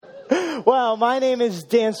Well, my name is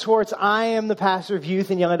Dan Swartz. I am the pastor of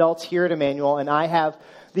youth and young adults here at Emmanuel, and I have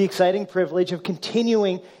the exciting privilege of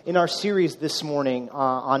continuing in our series this morning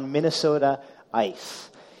on Minnesota Ice.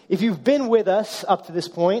 If you've been with us up to this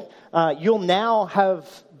point, you'll now have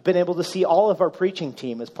been able to see all of our preaching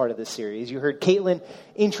team as part of this series. You heard Caitlin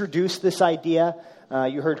introduce this idea.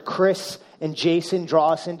 You heard Chris and Jason draw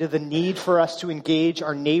us into the need for us to engage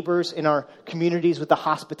our neighbors in our communities with the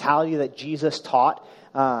hospitality that Jesus taught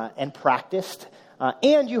and practiced.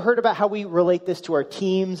 And you heard about how we relate this to our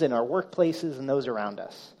teams and our workplaces and those around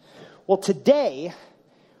us. Well, today,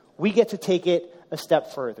 we get to take it a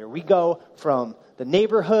step further. We go from the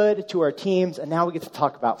neighborhood to our teams, and now we get to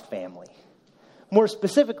talk about family. More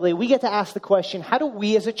specifically, we get to ask the question, how do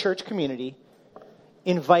we as a church community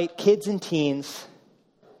invite kids and teens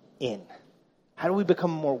in? How do we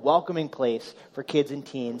become a more welcoming place for kids and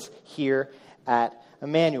teens here at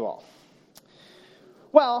Emmanuel?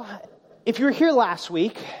 Well, if you were here last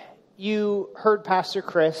week, you heard Pastor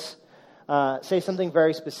Chris say something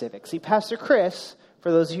very specific. See, Pastor Chris,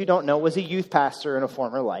 for those of you who don't know, was a youth pastor in a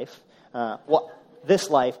former life. This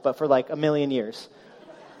life, but for like a million years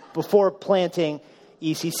before planting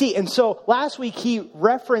ECC. And so last week he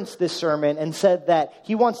referenced this sermon and said that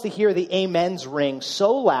he wants to hear the amens ring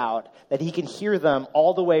so loud that he can hear them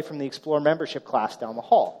all the way from the Explore membership class down the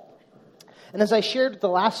hall. And as I shared at the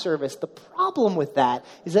last service, the problem with that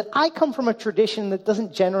is that I come from a tradition that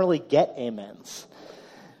doesn't generally get amens.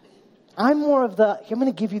 I'm more of I'm going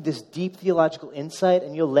to give you this deep theological insight,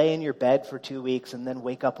 and you'll lay in your bed for 2 weeks and then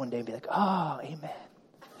wake up one day and be like, oh, amen.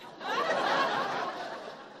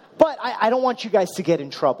 But I don't want you guys to get in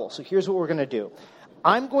trouble, so here's what we're going to do.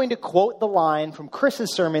 I'm going to quote the line from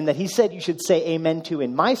Chris's sermon that he said you should say amen to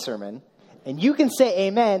in my sermon, and you can say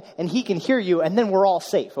amen, and he can hear you, and then we're all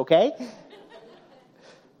safe, okay?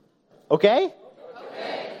 Okay?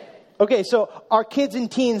 Okay, so our kids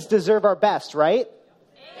and teens deserve our best, right?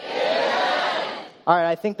 All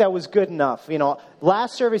right, I think that was good enough. You know,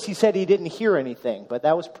 last service he said he didn't hear anything, but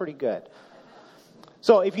that was pretty good.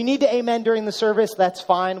 So if you need to amen during the service, that's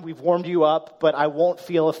fine. We've warmed you up, but I won't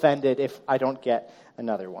feel offended if I don't get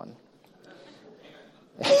another one.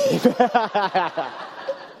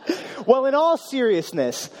 Well, in all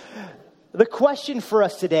seriousness, the question for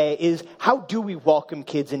us today is, how do we welcome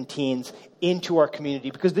kids and teens into our community?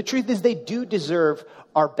 Because the truth is they do deserve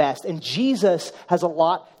our best, and Jesus has a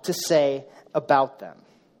lot to say about them.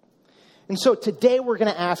 And so today we're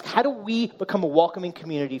going to ask, how do we become a welcoming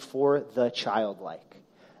community for the childlike?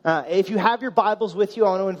 If you have your Bibles with you, I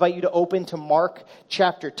want to invite you to open to Mark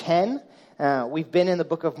chapter 10. We've been in the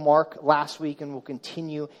book of Mark last week, and we'll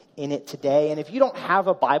continue in it today. And if you don't have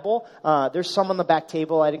a Bible, there's some on the back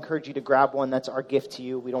table. I'd encourage you to grab one. That's our gift to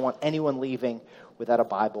you. We don't want anyone leaving without a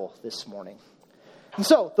Bible this morning. And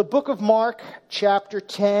so, the book of Mark, chapter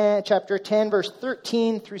 10, verse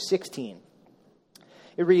 13 through 16.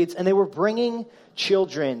 It reads, "And they were bringing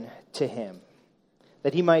children to him,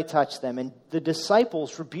 that he might touch them. And the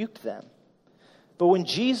disciples rebuked them. But when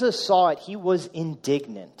Jesus saw it, he was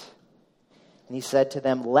indignant. And he said to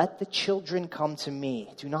them, 'Let the children come to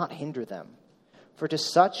me. Do not hinder them. For to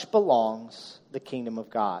such belongs the kingdom of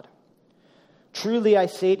God. Truly I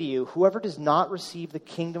say to you, whoever does not receive the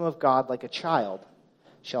kingdom of God like a child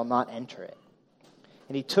shall not enter it.'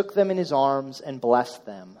 And he took them in his arms and blessed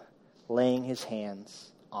them, laying his hands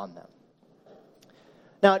on them."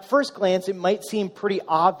 Now, at first glance, it might seem pretty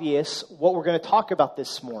obvious what we're going to talk about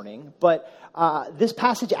this morning, but this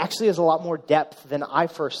passage actually has a lot more depth than I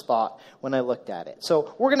first thought when I looked at it.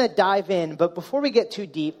 So we're going to dive in, but before we get too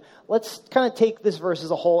deep, let's kind of take this verse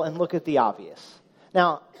as a whole and look at the obvious.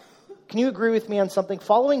 Now, can you agree with me on something?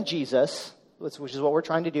 Following Jesus, which is what we're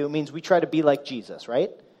trying to do, means we try to be like Jesus,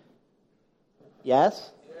 right?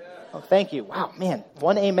 Yes? Yeah. Oh, thank you. Wow, man,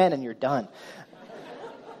 one amen and you're done.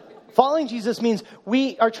 Following Jesus means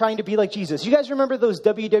we are trying to be like Jesus. You guys remember those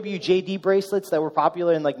WWJD bracelets that were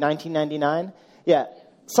popular in like 1999? Yeah.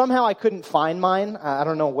 Somehow I couldn't find mine. I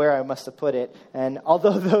don't know where I must have put it. And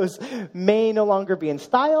although those may no longer be in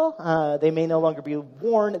style, they may no longer be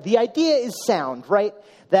worn, the idea is sound, right?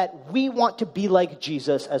 That we want to be like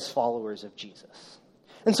Jesus as followers of Jesus.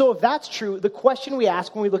 And so if that's true, the question we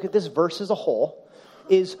ask when we look at this verse as a whole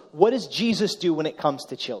is, what does Jesus do when it comes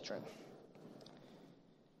to children?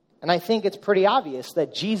 And I think it's pretty obvious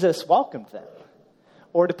that Jesus welcomed them.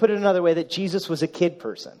 Or to put it another way, that Jesus was a kid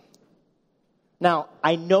person. Now,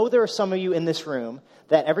 I know there are some of you in this room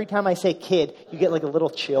that every time I say kid, you get like a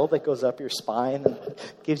little chill that goes up your spine and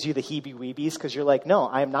gives you the heebie-weebies because you're like, no,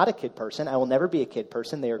 I am not a kid person. I will never be a kid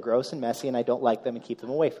person. They are gross and messy and I don't like them and keep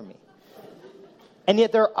them away from me. And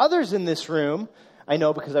yet there are others in this room, I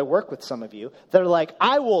know because I work with some of you, that are like,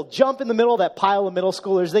 I will jump in the middle of that pile of middle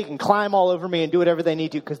schoolers. They can climb all over me and do whatever they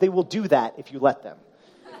need to, because they will do that if you let them.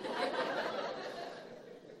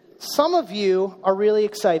 Some of you are really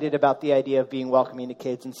excited about the idea of being welcoming to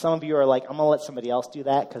kids, and some of you are like, I'm going to let somebody else do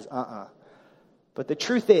that, because But the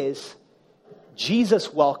truth is,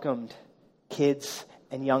 Jesus welcomed kids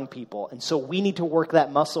and young people, and so we need to work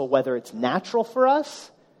that muscle, whether it's natural for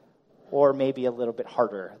us or maybe a little bit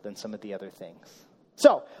harder than some of the other things.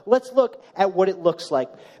 So let's look at what it looks like.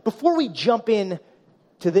 Before we jump in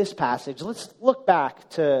to this passage, let's look back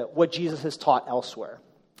to what Jesus has taught elsewhere.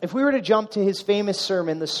 If we were to jump to his famous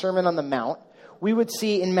sermon, the Sermon on the Mount, we would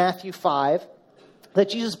see in Matthew 5 that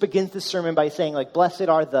Jesus begins this sermon by saying, like, blessed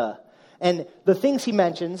are the. And the things he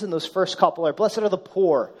mentions in those first couple are, blessed are the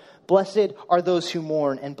poor, blessed are those who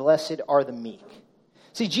mourn, and blessed are the meek.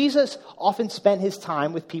 See, Jesus often spent his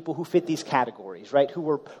time with people who fit these categories, right? Who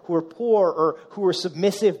were poor, or who were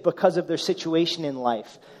submissive because of their situation in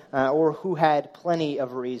life, or who had plenty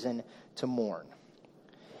of reason to mourn.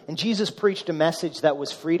 And Jesus preached a message that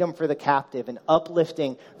was freedom for the captive and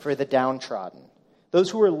uplifting for the downtrodden. Those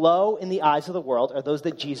who were low in the eyes of the world are those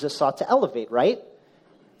that Jesus sought to elevate, right?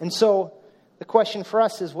 And so the question for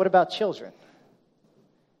us is, what about children?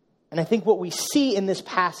 And I think what we see in this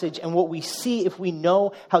passage, and what we see if we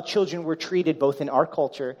know how children were treated both in our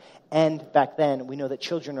culture and back then, we know that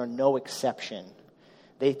children are no exception.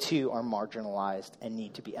 They too are marginalized and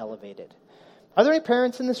need to be elevated. Are there any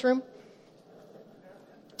parents in this room?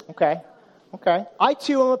 Okay. I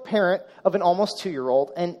too am a parent of an almost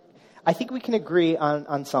 2-year-old, and I think we can agree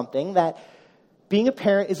on something, that being a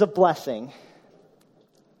parent is a blessing,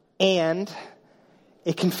 and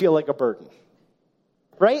it can feel like a burden.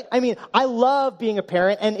 Right? I mean, I love being a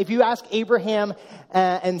parent, and if you ask Abraham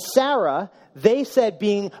and Sarah, they said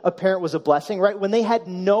being a parent was a blessing, right? When they had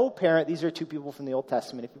no parent, these are two people from the Old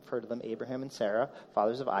Testament, if you've heard of them, Abraham and Sarah,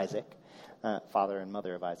 fathers of Isaac, father and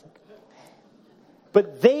mother of Isaac.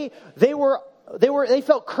 But they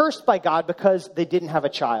felt cursed by God because they didn't have a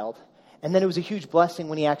child. And then it was a huge blessing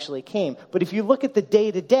when he actually came. But if you look at the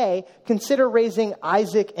day-to-day, consider raising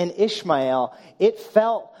Isaac and Ishmael. It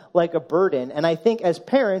felt like a burden. And I think as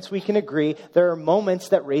parents, we can agree there are moments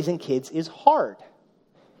that raising kids is hard.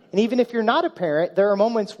 And even if you're not a parent, there are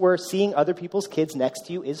moments where seeing other people's kids next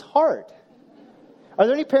to you is hard. Are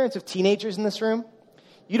there any parents of teenagers in this room?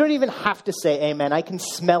 You don't even have to say amen. I can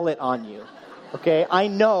smell it on you. Okay? I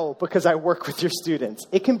know because I work with your students.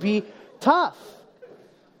 It can be tough.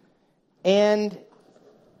 And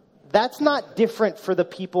that's not different for the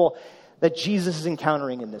people that Jesus is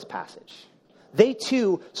encountering in this passage. They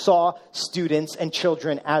too saw students and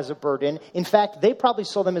children as a burden. In fact, they probably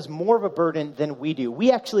saw them as more of a burden than we do.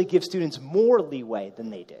 We actually give students more leeway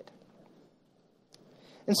than they did.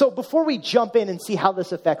 And so before we jump in and see how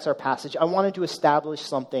this affects our passage, I wanted to establish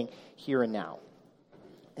something here and now.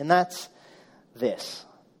 And that's this.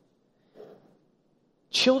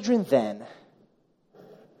 Children then,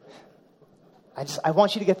 I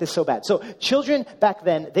want you to get this so bad. So children back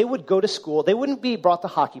then, they would go to school. They wouldn't be brought to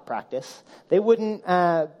hockey practice. You wouldn't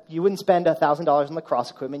spend $1,000 on lacrosse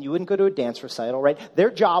equipment. You wouldn't go to a dance recital, right? Their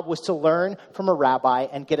job was to learn from a rabbi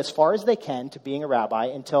and get as far as they can to being a rabbi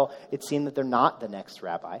until it seemed that they're not the next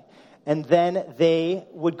rabbi. And then they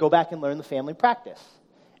would go back and learn the family practice.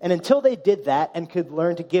 And until they did that and could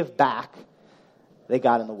learn to give back, they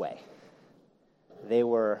got in the way. They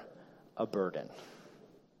were a burden.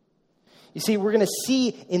 You see, we're going to see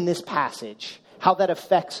in this passage how that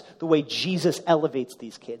affects the way Jesus elevates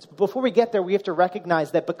these kids. But before we get there, we have to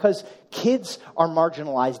recognize that because kids are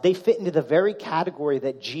marginalized, they fit into the very category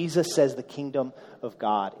that Jesus says the kingdom of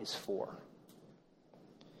God is for.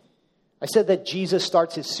 I said that Jesus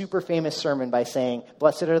starts his super famous sermon by saying,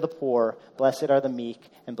 blessed are the poor, blessed are the meek,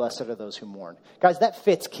 and blessed are those who mourn. Guys, that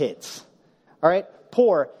fits kids. All right?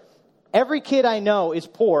 Poor. Every kid I know is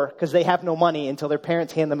poor because they have no money until their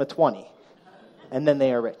parents hand them a 20. And then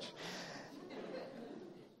they are rich.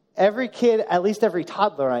 Every kid, at least every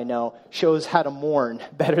toddler I know, shows how to mourn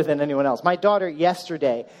better than anyone else. My daughter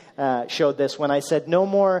yesterday showed this when I said, no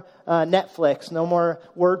more Netflix, no more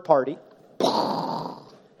word party.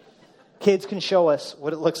 Kids can show us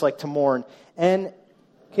what it looks like to mourn. And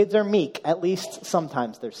kids are meek. At least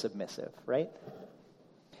sometimes they're submissive, right?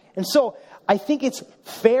 And so I think it's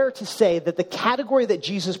fair to say that the category that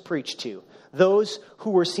Jesus preached to, those who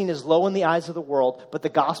were seen as low in the eyes of the world, but the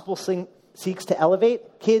gospel seeks to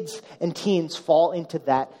elevate, kids and teens fall into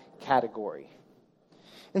that category.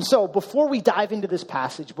 And so before we dive into this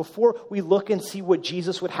passage, before we look and see what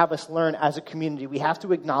Jesus would have us learn as a community, we have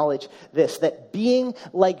to acknowledge this, that being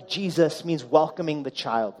like Jesus means welcoming the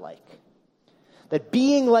childlike. That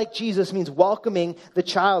being like Jesus means welcoming the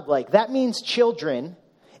childlike. That means children,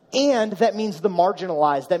 and that means the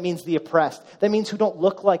marginalized. That means the oppressed. That means who don't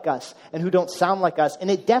look like us and who don't sound like us.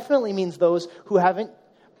 And it definitely means those who haven't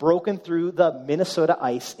broken through the Minnesota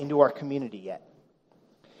ice into our community yet.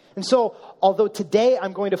 And so, although today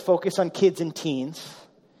I'm going to focus on kids and teens,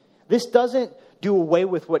 this doesn't do away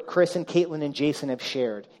with what Chris and Caitlin and Jason have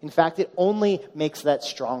shared. In fact, it only makes that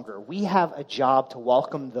stronger. We have a job to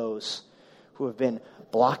welcome those who have been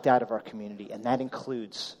blocked out of our community, and that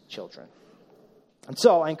includes children. And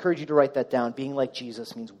so I encourage you to write that down. Being like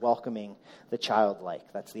Jesus means welcoming the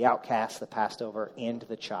childlike. That's the outcast, the passed over, and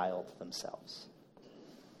the child themselves.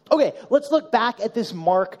 Okay, let's look back at this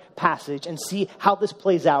Mark passage and see how this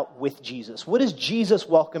plays out with Jesus. What does Jesus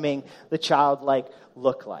welcoming the childlike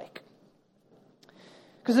look like?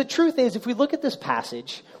 Because the truth is, if we look at this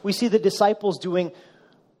passage, we see the disciples doing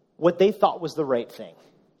what they thought was the right thing.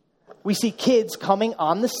 We see kids coming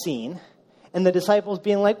on the scene, and the disciples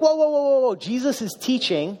being like, whoa, whoa, whoa, whoa, whoa, Jesus is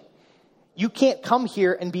teaching. You can't come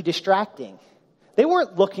here and be distracting. They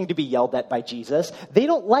weren't looking to be yelled at by Jesus. They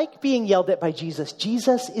don't like being yelled at by Jesus.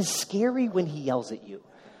 Jesus is scary when he yells at you.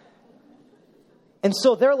 And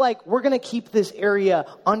so they're like, we're going to keep this area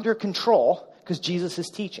under control because Jesus is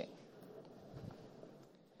teaching.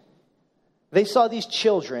 They saw these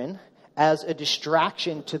children as a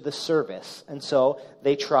distraction to the service, and so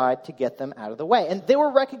they tried to get them out of the way. And they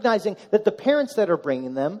were recognizing that the parents that are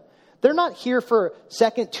bringing them, they're not here for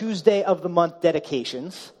second Tuesday of the month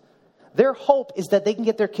dedications. Their hope is that they can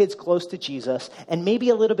get their kids close to Jesus, and maybe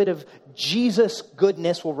a little bit of Jesus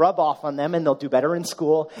goodness will rub off on them, and they'll do better in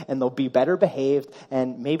school, and they'll be better behaved,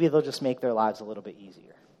 and maybe they'll just make their lives a little bit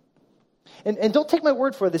easier. And don't take my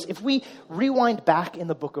word for this. If we rewind back in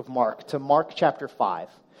the book of Mark to Mark chapter 5,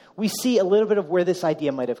 we see a little bit of where this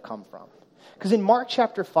idea might have come from. Because in Mark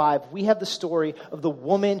chapter 5, we have the story of the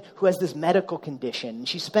woman who has this medical condition. And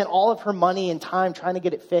she spent all of her money and time trying to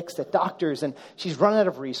get it fixed at doctors, and she's run out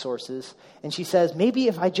of resources. And she says, maybe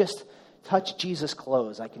if I just touch Jesus'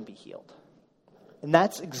 clothes, I can be healed. And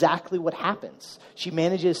that's exactly what happens. She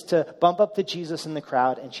manages to bump up to Jesus in the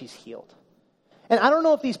crowd, and she's healed. And I don't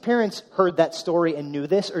know if these parents heard that story and knew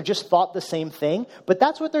this or just thought the same thing, but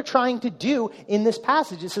that's what they're trying to do in this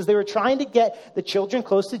passage. It says they were trying to get the children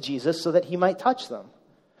close to Jesus so that he might touch them.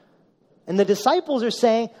 And the disciples are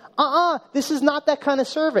saying, this is not that kind of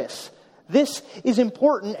service. This is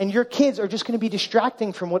important, and your kids are just going to be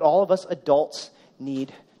distracting from what all of us adults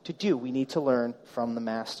need to do. We need to learn from the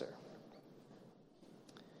master.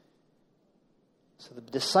 So the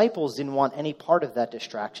disciples didn't want any part of that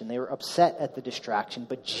distraction. They were upset at the distraction,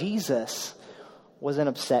 but Jesus wasn't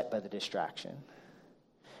upset by the distraction.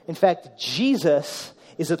 In fact, Jesus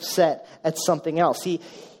is upset at something else. He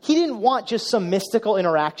didn't want just some mystical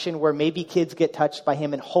interaction where maybe kids get touched by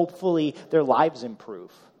him and hopefully their lives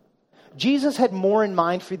improve. Jesus had more in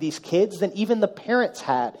mind for these kids than even the parents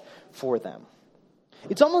had for them.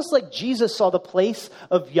 It's almost like Jesus saw the place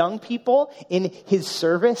of young people in his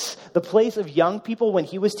service. The place of young people when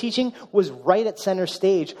he was teaching was right at center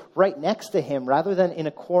stage, right next to him, rather than in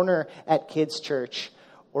a corner at kids' church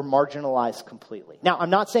or marginalized completely. Now, I'm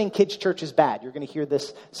not saying kids' church is bad. You're going to hear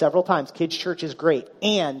this several times. Kids' church is great.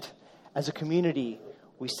 And as a community,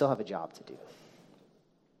 we still have a job to do.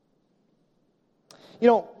 You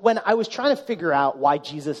know, when I was trying to figure out why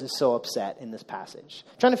Jesus is so upset in this passage,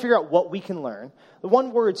 trying to figure out what we can learn, the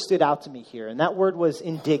one word stood out to me here, and that word was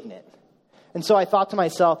indignant. And so I thought to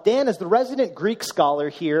myself, Dan, as the resident Greek scholar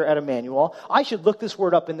here at Emmanuel, I should look this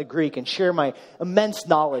word up in the Greek and share my immense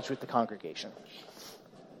knowledge with the congregation.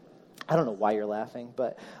 I don't know why you're laughing,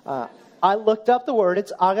 but I looked up the word.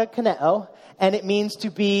 It's agakaneo, and it means to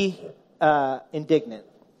be indignant.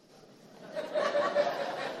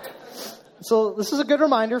 So this is a good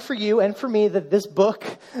reminder for you and for me that this book,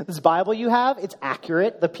 this Bible you have, it's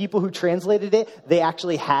accurate. The people who translated it, they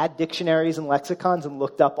actually had dictionaries and lexicons and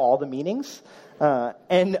looked up all the meanings.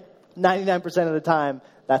 And 99% of the time,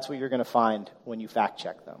 that's what you're going to find when you fact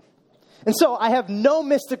check them. And so I have no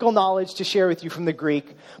mystical knowledge to share with you from the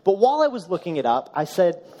Greek. But while I was looking it up, I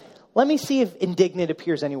said, let me see if indignant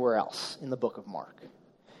appears anywhere else in the book of Mark.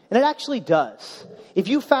 And it actually does. If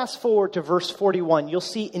you fast forward to verse 41, you'll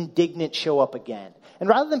see indignant show up again. And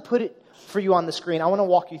rather than put it for you on the screen, I want to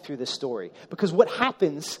walk you through this story. Because what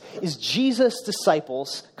happens is Jesus'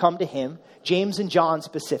 disciples come to him, James and John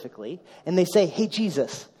specifically, and they say, hey,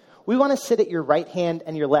 Jesus, we want to sit at your right hand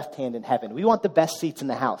and your left hand in heaven. We want the best seats in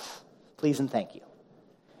the house. Please and thank you.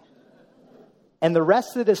 And the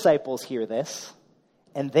rest of the disciples hear this,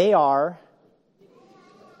 and they are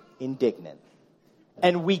indignant.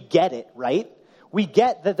 And we get it, right? We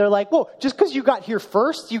get that they're like, whoa, just because you got here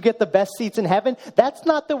first, you get the best seats in heaven. That's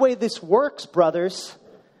not the way this works, brothers.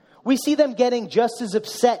 We see them getting just as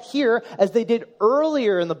upset here as they did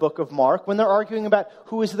earlier in the book of Mark when they're arguing about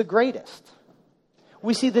who is the greatest.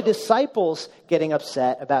 We see the disciples getting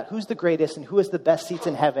upset about who's the greatest and who has the best seats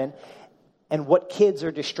in heaven and what kids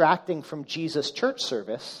are distracting from Jesus' church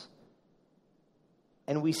service.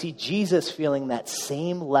 And we see Jesus feeling that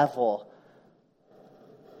same level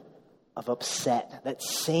of upset, that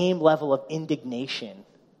same level of indignation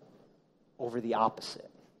over the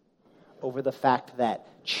opposite, over the fact that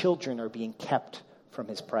children are being kept from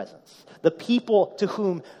his presence. The people to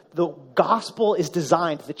whom the gospel is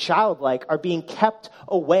designed, the childlike, are being kept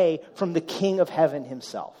away from the King of heaven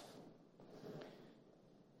himself.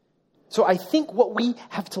 So I think what we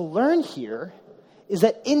have to learn here is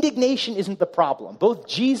that indignation isn't the problem. Both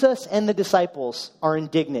Jesus and the disciples are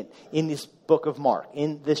indignant in this book of Mark,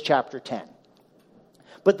 in this chapter 10.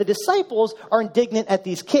 But the disciples are indignant at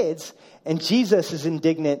these kids, and Jesus is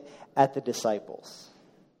indignant at the disciples.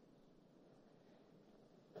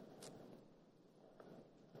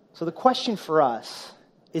 So the question for us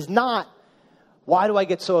is not, why do I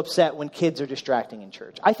get so upset when kids are distracting in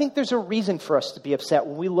church? I think there's a reason for us to be upset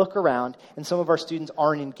when we look around and some of our students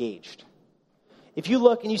aren't engaged. If you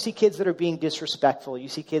look and you see kids that are being disrespectful, you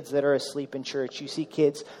see kids that are asleep in church, you see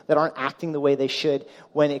kids that aren't acting the way they should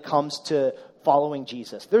when it comes to following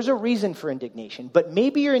Jesus, there's a reason for indignation. But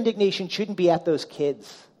maybe your indignation shouldn't be at those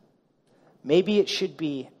kids. Maybe it should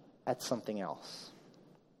be at something else.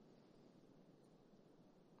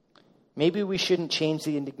 Maybe we shouldn't change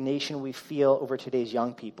the indignation we feel over today's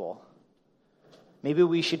young people. Maybe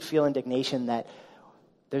we should feel indignation that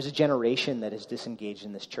there's a generation that is disengaged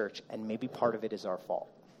in this church, and maybe part of it is our fault.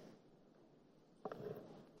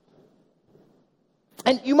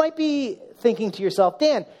 And you might be thinking to yourself,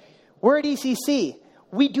 Dan, we're at ECC.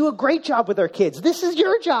 We do a great job with our kids. This is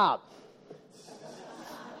your job.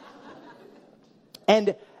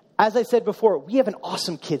 And as I said before, we have an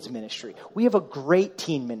awesome kids ministry. We have a great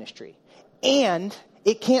teen ministry. And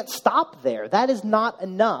it can't stop there. That is not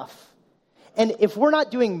enough. And if we're not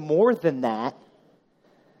doing more than that,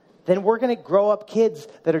 then we're going to grow up kids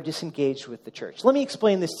that are disengaged with the church. Let me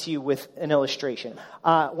explain this to you with an illustration.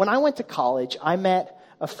 When I went to college, I met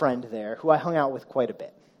a friend there who I hung out with quite a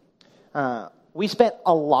bit. We spent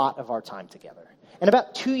a lot of our time together. And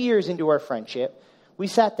about 2 years into our friendship, we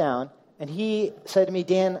sat down and he said to me,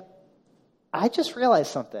 Dan, I just realized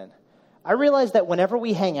something. I realized that whenever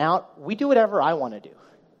we hang out, we do whatever I want to do.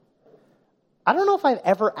 I don't know if I've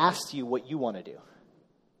ever asked you what you want to do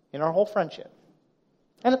in our whole friendship.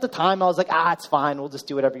 And at the time, I was like, it's fine. We'll just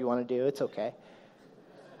do whatever you want to do. It's okay.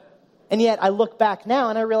 And yet, I look back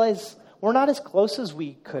now and I realize we're not as close as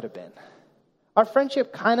we could have been. Our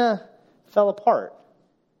friendship kind of fell apart.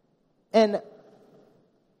 And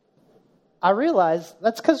I realized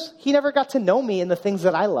that's because he never got to know me in the things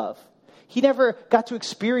that I love. He never got to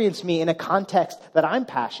experience me in a context that I'm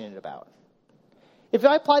passionate about. If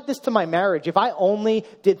I applied this to my marriage, if I only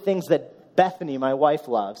did things that Bethany, my wife,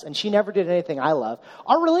 loves, and she never did anything I love,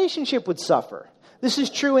 our relationship would suffer. This is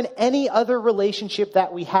true in any other relationship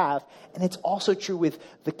that we have, and it's also true with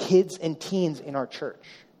the kids and teens in our church.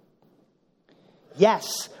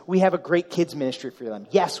 Yes, we have a great kids ministry for them.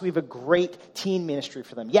 Yes, we have a great teen ministry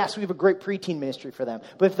for them. Yes, we have a great preteen ministry for them.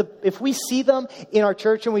 But if we see them in our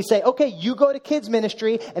church and we say, okay, you go to kids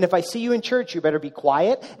ministry, and if I see you in church, you better be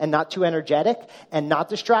quiet and not too energetic and not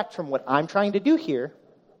distract from what I'm trying to do here,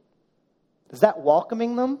 is that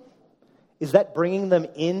welcoming them? Is that bringing them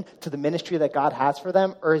into the ministry that God has for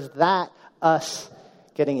them? Or is that us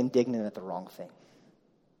getting indignant at the wrong thing?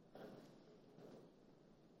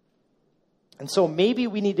 And so maybe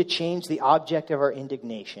we need to change the object of our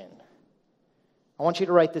indignation. I want you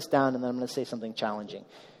to write this down, and then I'm going to say something challenging.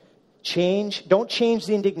 Don't change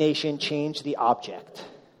the indignation, change the object.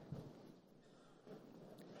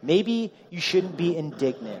 Maybe you shouldn't be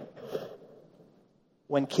indignant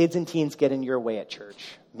when kids and teens get in your way at church.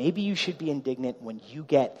 Maybe you should be indignant when you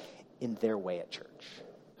get in their way at church.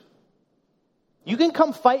 You can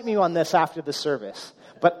come fight me on this after the service.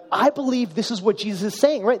 But I believe this is what Jesus is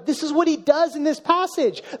saying, right? This is what he does in this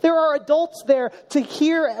passage. There are adults there to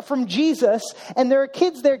hear from Jesus, and there are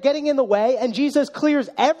kids there getting in the way, and Jesus clears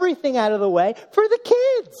everything out of the way for the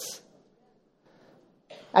kids.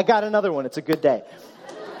 I got another one. It's a good day.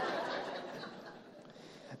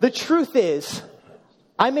 The truth is,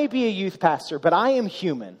 I may be a youth pastor, but I am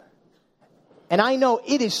human. And I know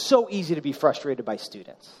it is so easy to be frustrated by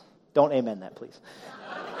students. Don't amen that, please.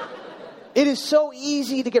 It is so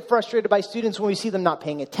easy to get frustrated by students when we see them not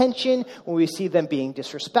paying attention, when we see them being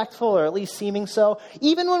disrespectful, or at least seeming so.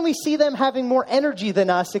 Even when we see them having more energy than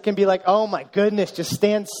us, it can be like, oh my goodness, just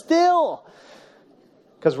stand still.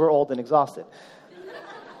 Because we're old and exhausted.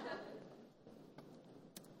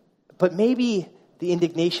 But maybe the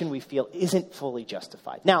indignation we feel isn't fully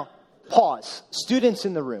justified. Now, pause. Students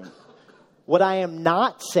in the room. What I am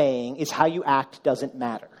not saying is how you act doesn't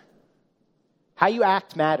matter. How you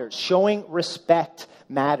act matters. Showing respect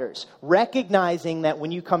matters. Recognizing that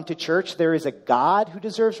when you come to church, there is a God who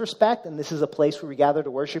deserves respect, and this is a place where we gather to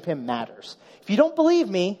worship him matters. If you don't believe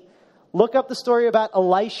me, look up the story about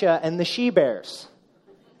Elisha and the she-bears.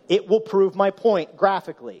 It will prove my point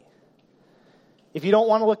graphically. If you don't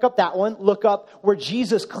want to look up that one, look up where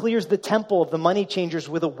Jesus clears the temple of the money changers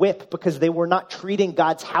with a whip because they were not treating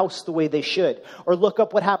God's house the way they should. Or look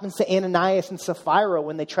up what happens to Ananias and Sapphira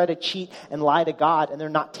when they try to cheat and lie to God and they're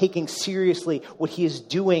not taking seriously what he is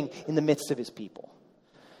doing in the midst of his people.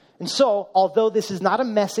 And so, although this is not a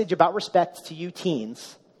message about respect to you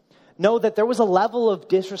teens, know that there was a level of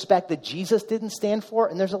disrespect that Jesus didn't stand for,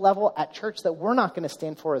 and there's a level at church that we're not going to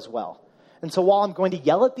stand for as well. And so while I'm going to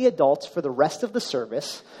yell at the adults for the rest of the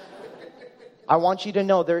service, I want you to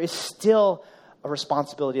know there is still a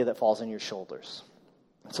responsibility that falls on your shoulders.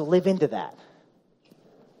 So live into that.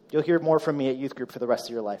 You'll hear more from me at youth group for the rest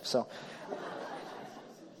of your life. So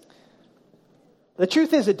the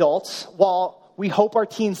truth is, adults, while we hope our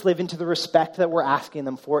teens live into the respect that we're asking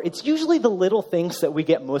them for, it's usually the little things that we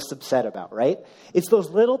get most upset about, right? It's those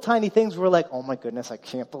little tiny things where we're like, oh my goodness, I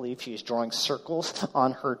can't believe she's drawing circles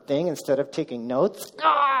on her thing instead of taking notes.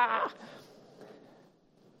 Ah!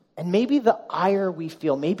 And maybe the ire we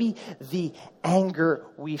feel, maybe the anger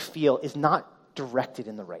we feel is not directed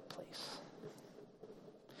in the right place.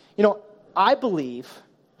 You know, I believe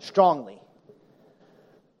strongly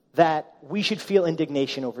that we should feel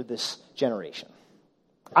indignation over this generation.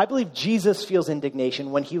 I believe Jesus feels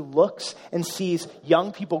indignation when he looks and sees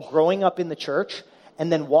young people growing up in the church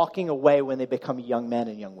and then walking away when they become young men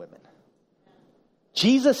and young women.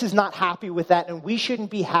 Jesus is not happy with that, and we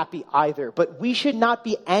shouldn't be happy either. But we should not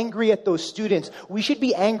be angry at those students. We should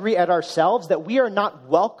be angry at ourselves that we are not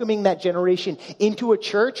welcoming that generation into a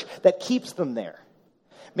church that keeps them there.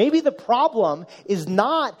 Maybe the problem is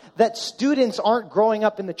not that students aren't growing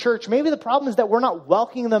up in the church. Maybe the problem is that we're not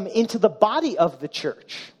welcoming them into the body of the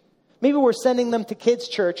church. Maybe we're sending them to kids'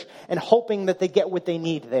 church and hoping that they get what they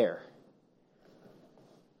need there.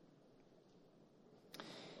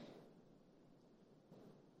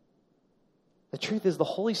 The truth is the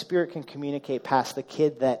Holy Spirit can communicate past the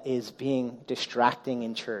kid that is being distracting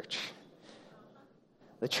in church.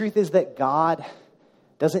 The truth is that God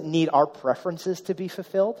doesn't need our preferences to be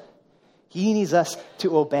fulfilled. He needs us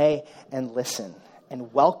to obey and listen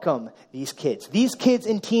and welcome these kids. These kids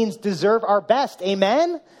and teens deserve our best.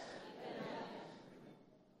 Amen?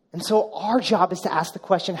 And so our job is to ask the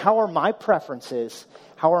question, how are my preferences,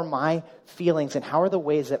 how are my feelings, and how are the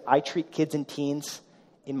ways that I treat kids and teens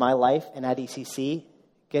in my life and at ECC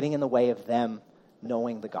getting in the way of them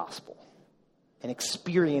knowing the gospel and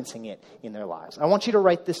experiencing it in their lives? I want you to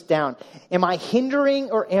write this down. Am I hindering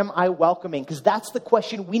or am I welcoming? Because that's the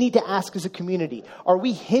question we need to ask as a community. Are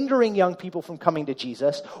we hindering young people from coming to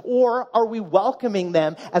Jesus, or are we welcoming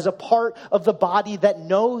them as a part of the body that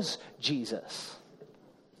knows Jesus?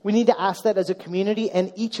 We need to ask that as a community,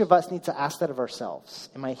 and each of us needs to ask that of ourselves.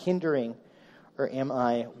 Am I hindering or am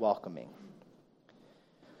I welcoming?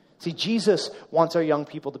 See, Jesus wants our young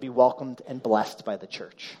people to be welcomed and blessed by the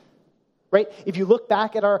church. Right? If you look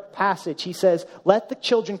back at our passage, he says, let the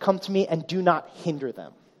children come to me and do not hinder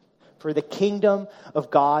them, for the kingdom of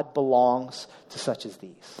God belongs to such as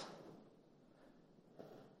these.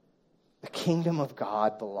 The kingdom of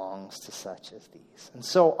God belongs to such as these. And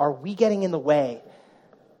so are we getting in the way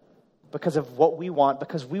because of what we want,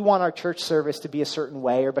 because we want our church service to be a certain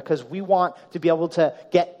way, or because we want to be able to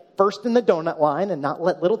get first in the donut line and not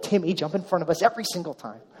let little Timmy jump in front of us every single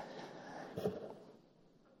time?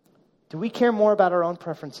 Do we care more about our own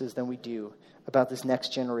preferences than we do about this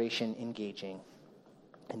next generation engaging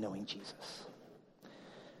and knowing Jesus?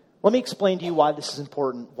 Let me explain to you why this is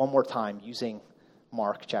important one more time using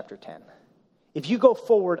Mark chapter 10. If you go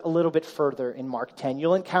forward a little bit further in Mark 10,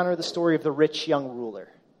 you'll encounter the story of the rich young ruler.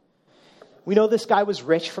 We know this guy was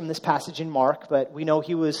rich from this passage in Mark, but we know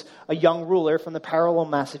he was a young ruler from the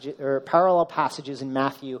parallel passages in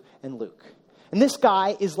Matthew and Luke. And this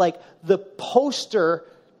guy is like the poster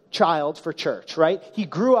child for church, right? He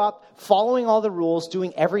grew up following all the rules,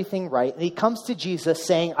 doing everything right. And he comes to Jesus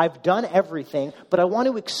saying, I've done everything, but I want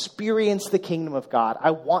to experience the kingdom of God.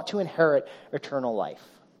 I want to inherit eternal life.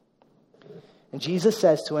 And Jesus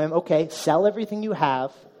says to him, okay, sell everything you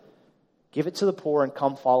have, give it to the poor, and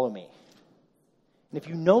come follow me. And if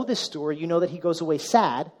you know this story, you know that he goes away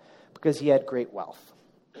sad because he had great wealth.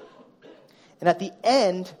 And at the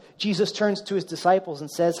end, Jesus turns to his disciples and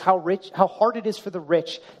says how hard it is for the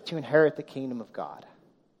rich to inherit the kingdom of God.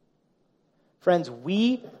 Friends,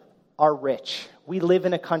 we are rich. We live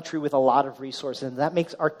in a country with a lot of resources, and that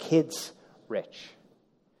makes our kids rich.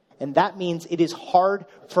 And that means it is hard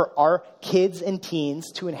for our kids and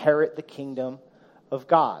teens to inherit the kingdom of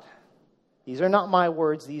God. These are not my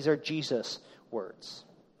words, these are Jesus' words.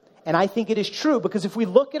 And I think it is true because if we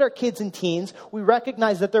look at our kids and teens, we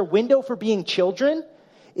recognize that their window for being children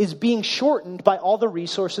is being shortened by all the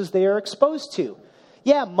resources they are exposed to.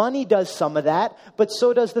 Yeah, money does some of that, but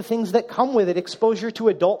so does the things that come with it. Exposure to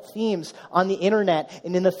adult themes on the internet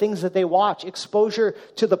and in the things that they watch. Exposure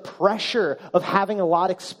to the pressure of having a lot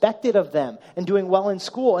expected of them and doing well in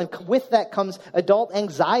school. And with that comes adult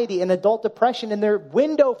anxiety and adult depression. And their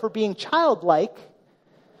window for being childlike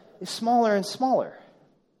is smaller and smaller.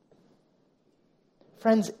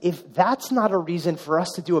 Friends, if that's not a reason for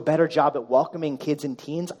us to do a better job at welcoming kids and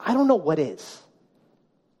teens, I don't know what is.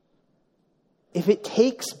 If it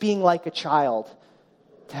takes being like a child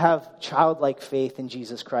to have childlike faith in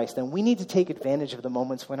Jesus Christ, then we need to take advantage of the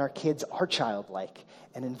moments when our kids are childlike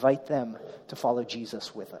and invite them to follow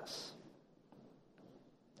Jesus with us.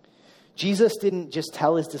 Jesus didn't just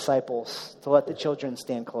tell his disciples to let the children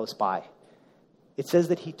stand close by. It says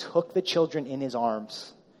that he took the children in his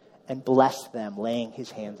arms and blessed them, laying his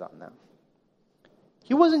hands on them.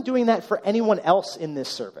 He wasn't doing that for anyone else in this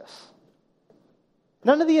service.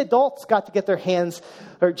 None of the adults got to get their hands,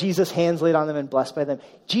 or Jesus' hands laid on them and blessed by them.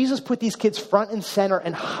 Jesus put these kids front and center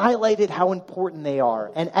and highlighted how important they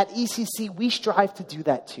are. And at ECC, we strive to do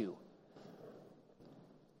that too.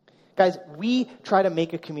 Guys, we try to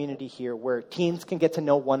make a community here where teens can get to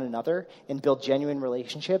know one another and build genuine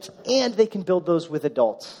relationships, and they can build those with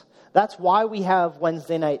adults. That's why we have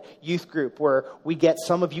Wednesday night youth group where we get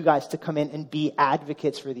some of you guys to come in and be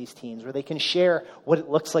advocates for these teens, where they can share what it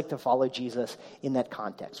looks like to follow Jesus in that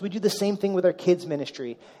context. We do the same thing with our kids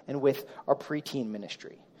ministry and with our preteen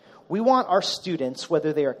ministry. We want our students,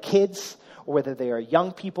 whether they are kids or whether they are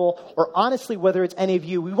young people, or honestly, whether it's any of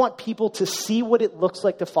you, we want people to see what it looks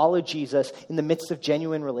like to follow Jesus in the midst of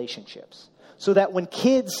genuine relationships. So that when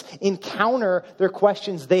kids encounter their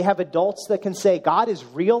questions, they have adults that can say, God is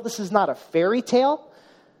real. This is not a fairy tale,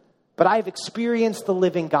 but I've experienced the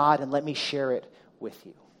living God, and let me share it with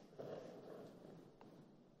you.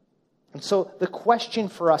 And so the question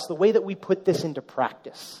for us, the way that we put this into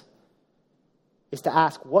practice, is to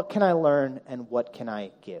ask, what can I learn and what can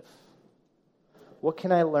I give? What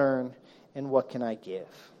can I learn and what can I give?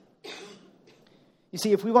 You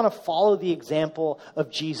see, if we want to follow the example of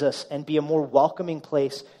Jesus and be a more welcoming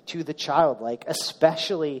place to the childlike,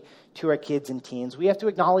 especially to our kids and teens, we have to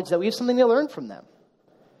acknowledge that we have something to learn from them.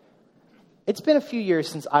 It's been a few years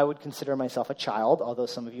since I would consider myself a child, although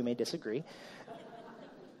some of you may disagree.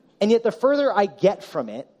 And yet the further I get from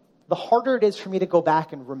it, the harder it is for me to go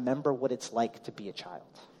back and remember what it's like to be a child.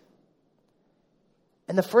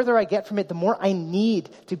 And the further I get from it, the more I need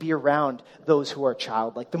to be around those who are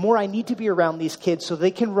childlike. The more I need to be around these kids so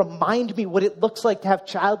they can remind me what it looks like to have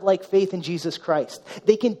childlike faith in Jesus Christ.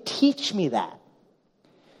 They can teach me that.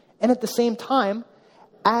 And at the same time,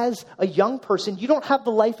 as a young person, you don't have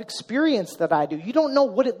the life experience that I do. You don't know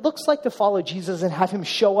what it looks like to follow Jesus and have him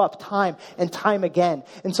show up time and time again.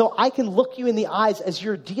 And so I can look you in the eyes as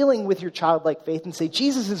you're dealing with your childlike faith and say,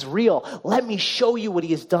 Jesus is real. Let me show you what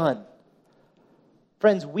he has done.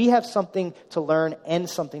 Friends, we have something to learn and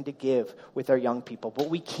something to give with our young people, but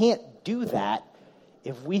we can't do that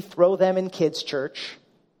if we throw them in kids' church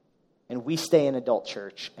and we stay in adult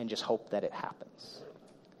church and just hope that it happens.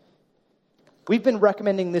 We've been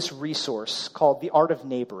recommending this resource called The Art of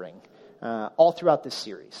Neighboring all throughout this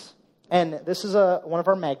series. And this is one of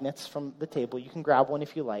our magnets from the table. You can grab one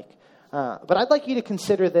if you like. But I'd like you to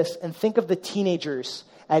consider this and think of the teenagers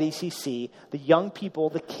at ECC, the young people,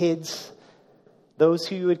 the kids, those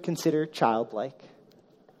who you would consider childlike.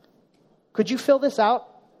 Could you fill this out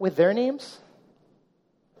with their names?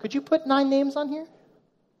 Could you put 9 names on here?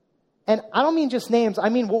 And I don't mean just names. I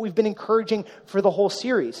mean what we've been encouraging for the whole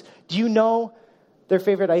series. Do you know their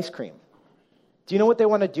favorite ice cream? Do you know what they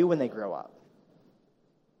want to do when they grow up?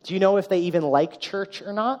 Do you know if they even like church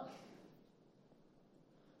or not?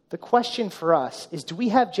 The question for us is, do we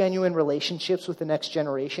have genuine relationships with the next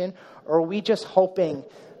generation, or are we just hoping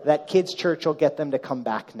that kids' church will get them to come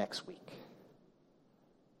back next week?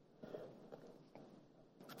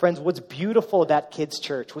 Friends, what's beautiful about Kids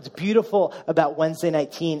Church, what's beautiful about Wednesday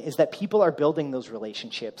Night Teen is that people are building those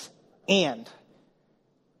relationships. And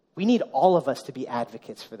we need all of us to be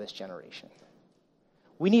advocates for this generation.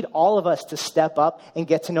 We need all of us to step up and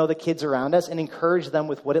get to know the kids around us and encourage them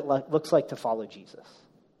with what it looks like to follow Jesus.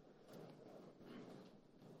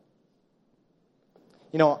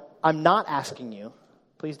 You know, I'm not asking you,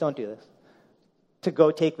 please don't do this, to go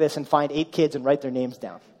take this and find 8 kids and write their names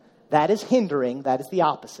down. That is hindering. That is the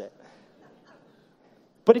opposite.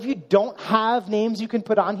 But if you don't have names you can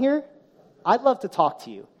put on here, I'd love to talk to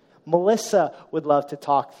you. Melissa would love to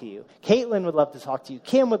talk to you. Caitlin would love to talk to you.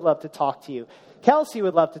 Kim would love to talk to you. Kelsey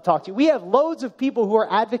would love to talk to you. We have loads of people who are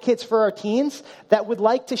advocates for our teens that would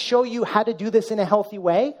like to show you how to do this in a healthy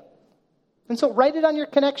way. And so write it on your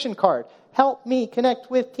connection card. Help me connect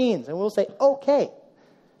with teens. And we'll say, okay.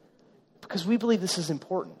 Because we believe this is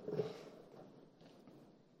important.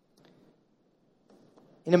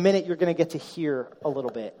 In a minute, you're going to get to hear a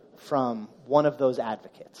little bit from one of those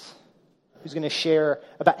advocates who's going to share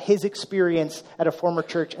about his experience at a former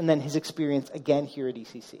church and then his experience again here at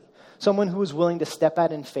ECC. Someone who is willing to step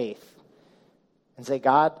out in faith and say,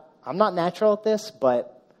 God, I'm not natural at this,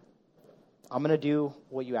 but I'm going to do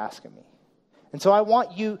what you ask of me. And so I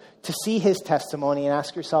want you to see his testimony and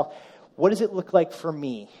ask yourself, what does it look like for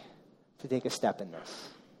me to take a step in this?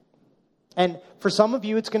 And for some of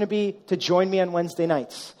you, it's going to be to join me on Wednesday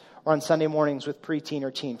nights or on Sunday mornings with preteen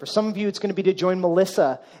or teen. For some of you, it's going to be to join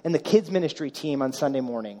Melissa and the kids ministry team on Sunday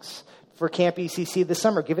mornings. For Camp ECC this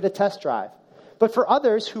summer, give it a test drive. But for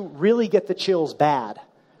others who really get the chills bad,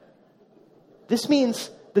 this means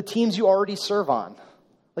the teams you already serve on,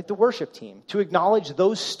 like the worship team, to acknowledge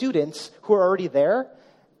those students who are already there.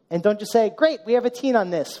 And don't just say, great, we have a teen on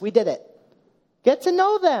this. We did it. Get to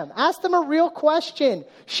know them. Ask them a real question.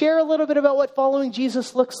 Share a little bit about what following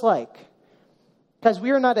Jesus looks like. Because we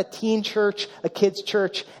are not a teen church, a kids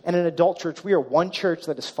church, and an adult church. We are one church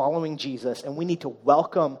that is following Jesus, and we need to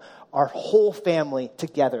welcome our whole family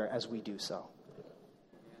together as we do so.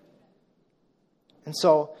 And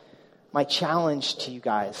so, my challenge to you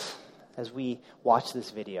guys as we watch this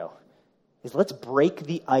video is let's break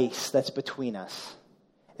the ice that's between us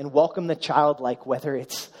and welcome the childlike, whether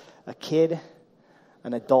it's a kid,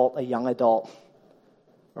 an adult, a young adult,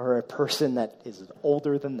 or a person that is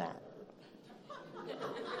older than that.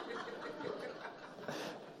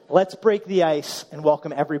 Let's break the ice and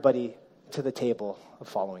welcome everybody to the table of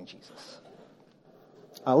following Jesus.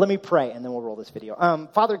 Let me pray, and then we'll roll this video.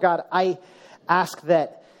 Father God, I ask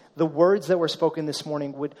that the words that were spoken this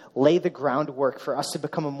morning would lay the groundwork for us to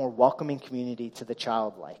become a more welcoming community to the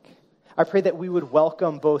childlike. I pray that we would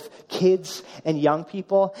welcome both kids and young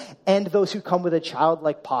people and those who come with a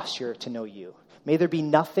childlike posture to know you. May there be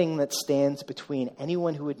nothing that stands between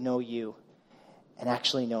anyone who would know you and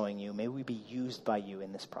actually knowing you. May we be used by you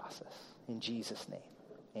in this process. In Jesus' name,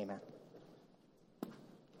 amen.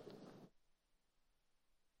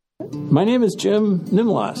 My name is Jim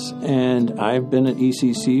Nimlas, and I've been at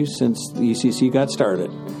ECC since the ECC got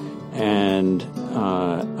started. And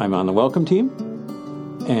I'm on the welcome team.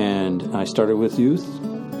 And I started with youth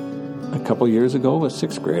a couple years ago with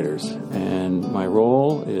 6th graders. And my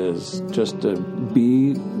role is just to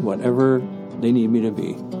be whatever they need me to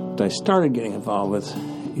be. I started getting involved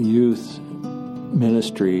with youth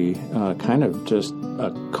ministry, kind of just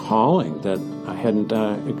a calling that I hadn't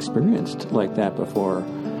experienced like that before.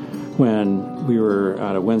 When we were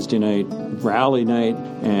at a Wednesday night rally night,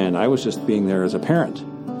 and I was just being there as a parent.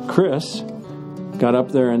 Chris got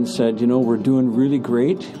up there and said, you know, we're doing really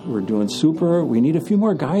great. We're doing super. We need a few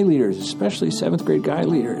more guy leaders, especially 7th grade guy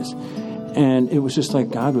leaders. And it was just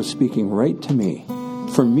like God was speaking right to me.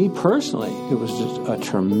 For me personally, it was just a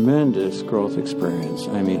tremendous growth experience.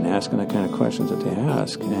 I mean, asking the kind of questions that they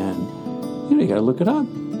ask. And, you know, you got to look it up.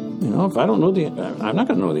 You know, if I don't know I'm not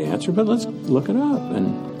going to know the answer, but let's look it up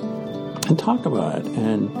and talk about it.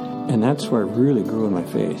 And that's where it really grew in my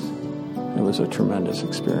faith. It was a tremendous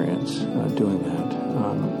experience doing that.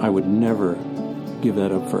 I would never give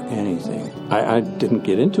that up for anything. I didn't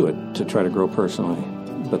get into it to try to grow personally,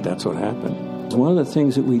 but that's what happened. One of the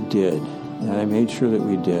things that we did, that I made sure that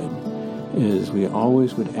we did, is we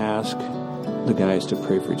always would ask the guys to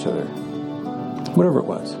pray for each other, whatever it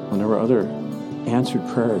was. When there were other answered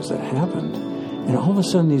prayers that happened, and all of a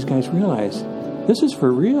sudden these guys realized, this is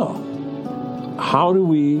for real. How do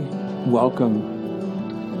we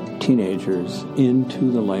welcome teenagers into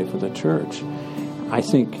the life of the church? I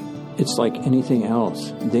think it's like anything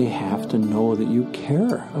else. They have to know that you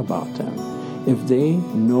care about them. If they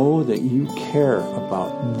know that you care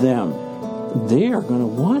about them, they are going to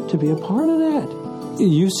want to be a part of that.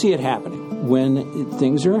 You see it happening. when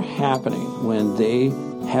things are happening, when they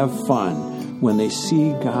have fun, when they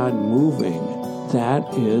see God moving,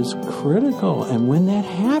 that is critical. And when that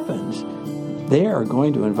happens, they are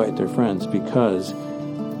going to invite their friends because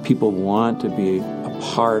people want to be a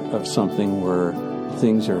part of something where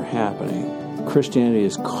things are happening. Christianity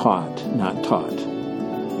is caught, not taught.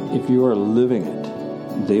 If you are living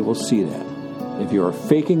it, they will see that. If you are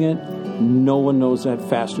faking it, no one knows that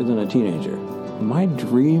faster than a teenager. My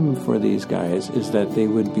dream for these guys is that they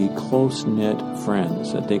would be close-knit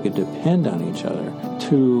friends, that they could depend on each other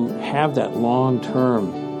to have that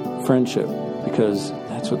long-term friendship, because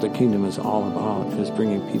that's what the kingdom is all about, is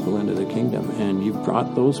bringing people into the kingdom. And you've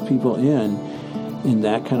brought those people in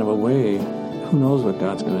that kind of a way, who knows what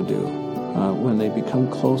God's going to do. When they become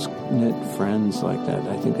close-knit friends like that,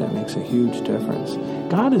 I think that makes a huge difference.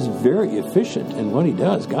 God is very efficient in what he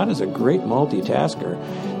does. God is a great multitasker.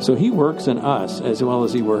 So he works in us as well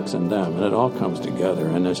as he works in them, and it all comes together,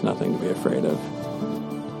 and there's nothing to be afraid of.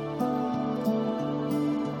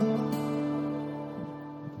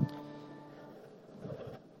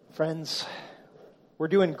 Friends, we're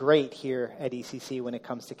doing great here at ECC when it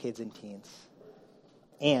comes to kids and teens.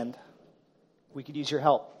 And we could use your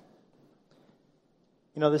help.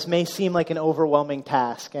 You know, this may seem like an overwhelming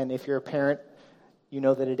task, and if you're a parent, you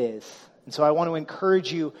know that it is. And so I want to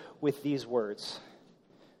encourage you with these words.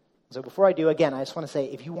 So before I do, again, I just want to say,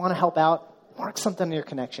 if you want to help out, mark something on your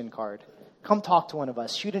connection card. Come talk to one of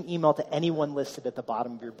us. Shoot an email to anyone listed at the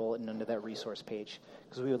bottom of your bulletin under that resource page,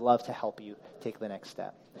 because we would love to help you take the next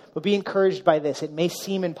step. But be encouraged by this. It may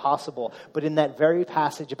seem impossible, but in that very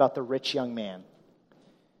passage about the rich young man,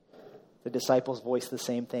 the disciples voice the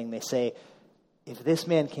same thing. They say, if this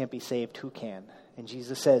man can't be saved, who can? And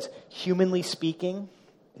Jesus says, humanly speaking,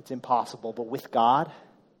 it's impossible, but with God,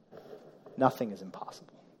 nothing is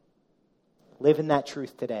impossible. Live in that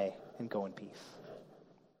truth today and go in peace.